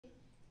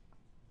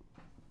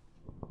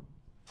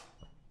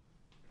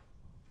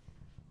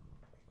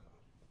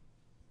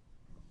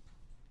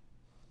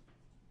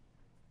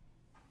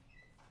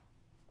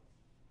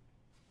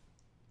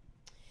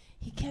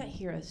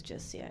hear us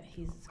just yet.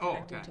 He's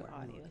connected to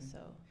audio, so.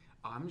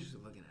 I'm just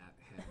looking at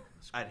him.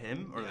 At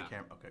him or the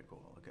camera? Okay,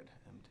 cool. I'll look at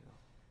him too.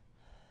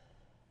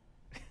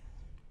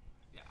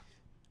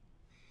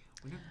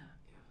 Yeah.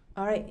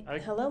 All right.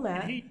 Hello,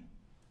 Matt.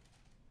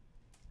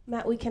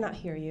 Matt, we cannot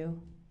hear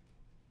you.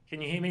 Can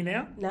you hear me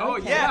now? No. Oh,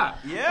 yeah.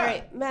 All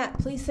right, Matt,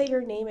 please say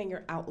your name and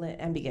your outlet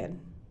and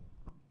begin.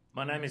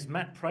 My name is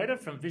Matt Prater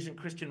from Vision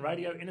Christian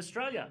Radio in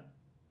Australia.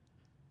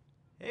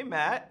 Hey,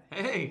 Matt.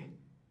 Hey.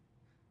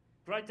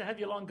 Great to have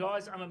you along,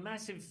 guys. I'm a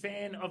massive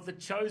fan of The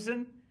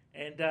Chosen,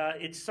 and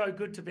it's so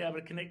good to be able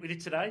to connect with you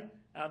today.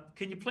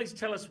 Can you please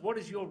tell us what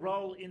is your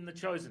role in The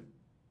Chosen?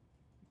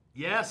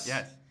 Yes.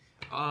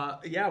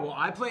 Well,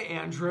 I play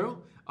Andrew,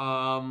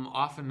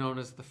 often known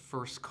as the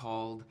first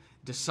called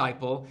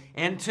disciple.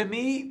 And to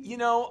me,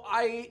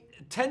 I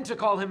tend to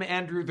call him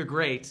Andrew the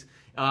Great.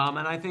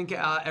 And I think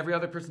every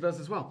other person does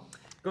as well.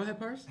 Go ahead,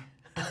 Paris.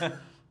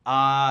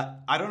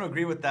 I don't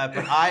agree with that,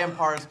 but I am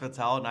Paris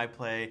Patel, and I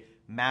play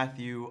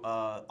Matthew,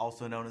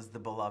 also known as the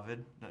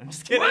Beloved. No, I'm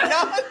just kidding.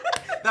 No,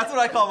 that's what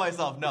I call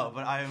myself. No,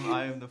 but I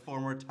am the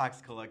former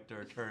tax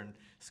collector turned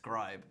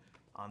scribe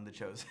on The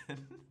Chosen.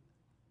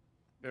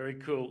 Very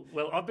cool.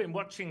 Well, I've been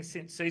watching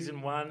since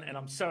season 1, and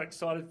I'm so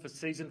excited for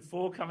season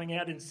 4 coming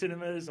out in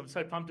cinemas. I'm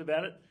so pumped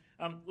about it.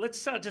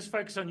 Let's just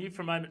focus on you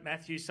for a moment,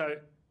 Matthew. So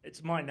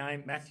it's my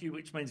name, Matthew,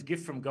 which means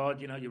gift from God.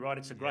 You're right,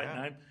 it's a great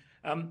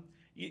name.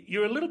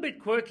 You're a little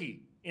bit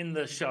quirky in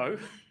the show,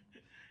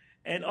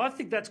 and I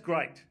think that's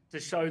great to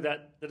show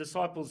that the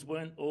disciples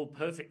weren't all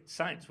perfect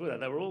saints, were they?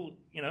 They were all,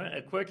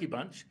 a quirky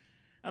bunch.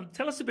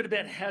 Tell us a bit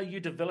about how you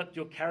developed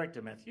your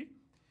character, Matthew.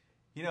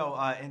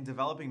 In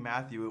developing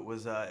Matthew, it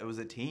was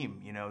a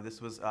team. This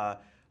was a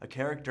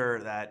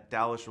character that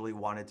Dallas really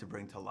wanted to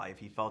bring to life.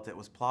 He felt it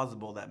was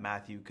plausible that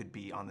Matthew could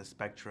be on the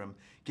spectrum,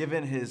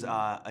 given his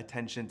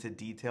attention to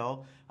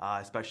detail,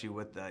 especially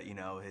with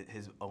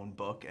his own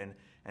book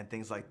and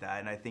things like that.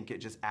 And I think it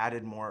just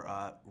added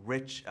more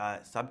rich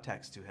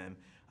subtext to him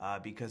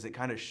because it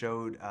kind of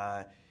showed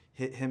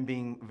him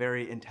being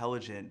very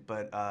intelligent,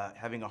 but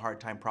having a hard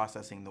time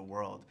processing the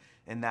world,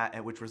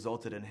 which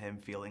resulted in him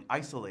feeling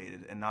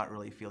isolated and not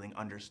really feeling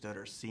understood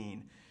or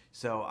seen.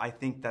 So I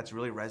think that's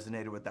really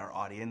resonated with our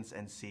audience,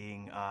 and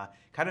seeing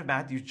kind of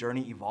Matthew's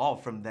journey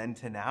evolve from then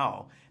to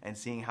now, and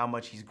seeing how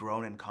much he's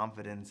grown in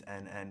confidence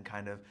and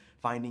kind of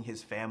finding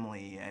his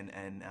family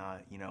and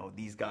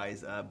these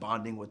guys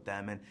bonding with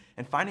them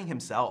and finding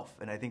himself.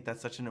 And I think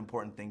that's such an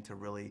important thing to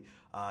really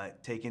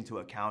take into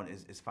account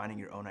is finding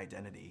your own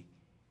identity.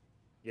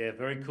 Yeah,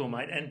 very cool,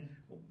 mate. And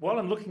while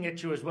I'm looking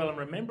at you as well, I'm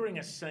remembering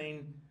a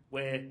scene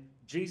where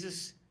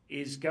Jesus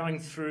is going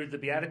through the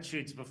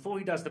Beatitudes before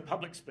he does the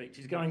public speech.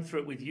 He's going through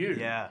it with you.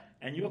 Yeah.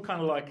 And you're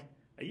kind of like,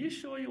 are you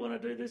sure you want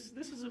to do this?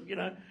 This is,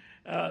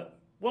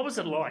 what was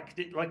it like?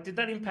 Did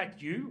that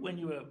impact you when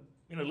you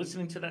were,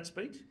 listening to that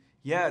speech?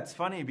 Yeah, it's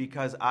funny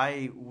because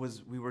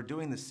we were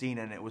doing the scene,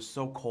 and it was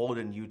so cold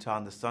in Utah,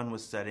 and the sun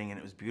was setting, and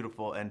it was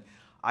beautiful. And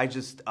I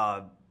just,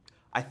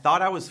 I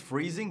thought I was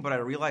freezing, but I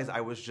realized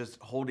I was just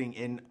holding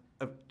in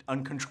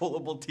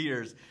uncontrollable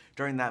tears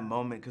during that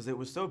moment, because it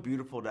was so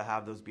beautiful to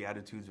have those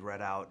Beatitudes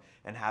read out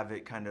and have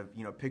it kind of,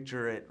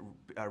 picture it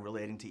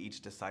relating to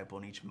each disciple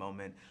in each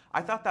moment.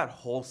 I thought that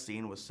whole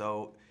scene was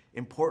so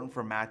important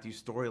for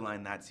Matthew's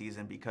storyline that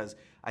season, because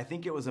I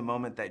think it was a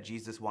moment that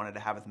Jesus wanted to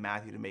have with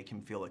Matthew to make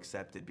him feel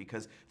accepted,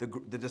 because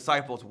the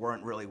disciples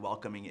weren't really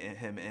welcoming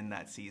him in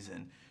that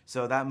season.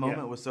 So that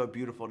moment was so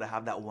beautiful to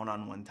have that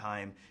one-on-one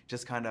time,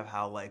 just kind of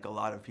how like a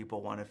lot of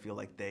people want to feel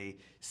like they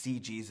see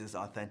Jesus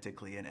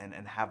authentically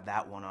and have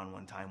that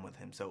one-on-one time with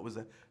him. So it was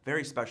a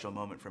very special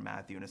moment for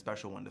Matthew and a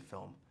special one to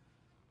film.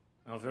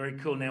 Oh, very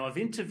cool. Now, I've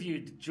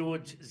interviewed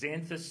George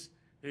Xanthus,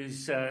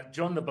 who's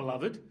John the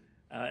Beloved,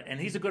 and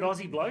he's a good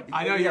Aussie bloke.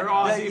 I know, you're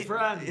Aussie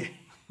friend.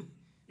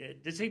 Yeah.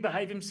 Does he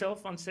behave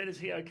himself on set? Is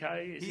he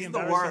okay? Is he the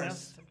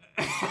worst.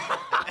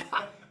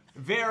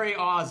 Very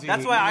Aussie.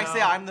 That's why I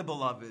say I'm the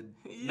beloved,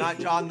 not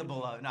John the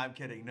Beloved. No, I'm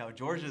kidding. No,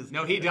 George is.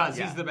 No, he does.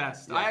 Yeah. He's the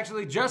best. Yeah. I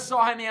actually just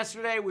saw him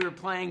yesterday. We were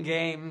playing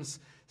games.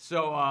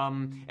 So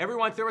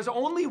there was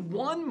only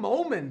one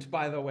moment,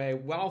 by the way,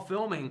 while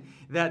filming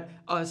that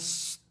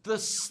the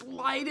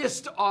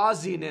slightest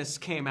Aussiness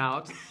came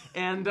out,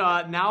 and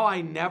now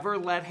I never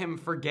let him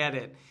forget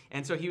it.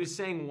 And so he was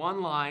saying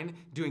one line,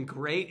 doing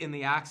great in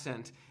the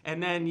accent,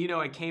 and then,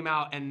 it came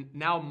out, and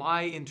now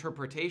my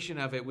interpretation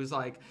of it was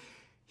like,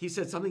 he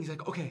said something, he's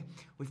like, okay,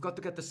 we've got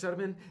to get the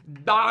sermon,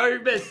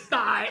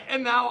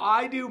 and now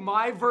I do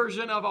my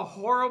version of a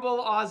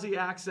horrible Aussie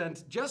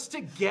accent just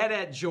to get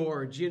at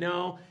George,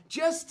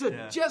 just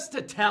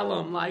to tell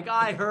him, like,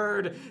 I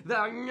heard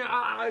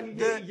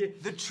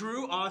the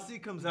true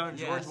Aussie comes out in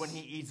George when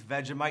he eats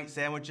Vegemite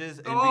sandwiches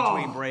in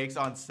between breaks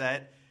on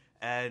set.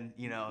 And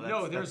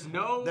there's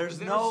no.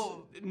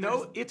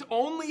 It's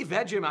only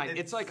Vegemite.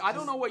 It's like, I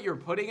don't know what you're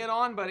putting it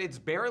on, but it's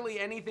barely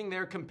anything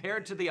there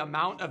compared to the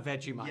amount of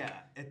Vegemite. Yeah,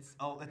 it's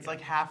like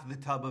half the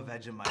tub of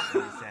Vegemite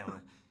in the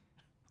sandwich.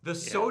 The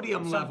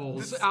sodium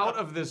levels out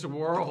of this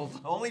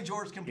world. Only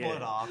George can pull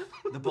it off.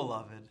 The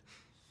Beloved.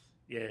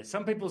 Yeah,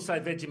 some people say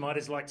Vegemite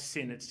is like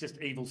sin. It's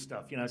just evil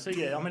stuff, you know. So,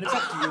 yeah, I mean, it's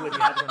up to you whether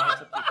you have it or not.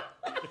 It's up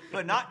to you.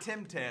 But not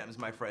Tim Tams,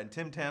 my friend.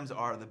 Tim Tams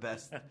are the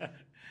best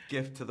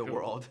gift to the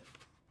world.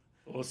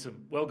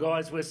 Awesome. Well,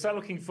 guys, we're so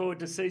looking forward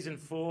to season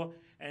 4.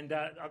 And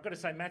I've got to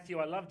say, Matthew,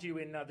 I loved you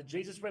in the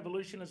Jesus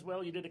Revolution as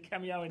well. You did a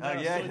cameo in that.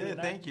 Oh, yeah, I did.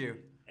 Thank you.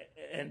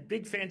 And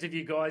big fans of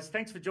you guys.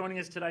 Thanks for joining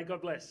us today.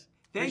 God bless.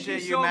 Thank you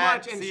Appreciate so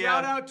Matt. much. And See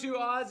shout ya. out to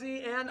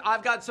Ozzy. And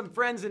I've got some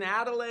friends in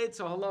Adelaide,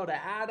 so hello to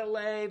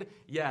Adelaide.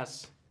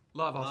 Yes.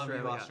 Love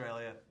Australia. Love you,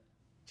 Australia.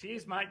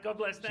 Cheers, mate. God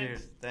bless.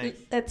 Thanks. Cheers. Thanks.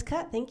 That's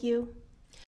cut. Thank you.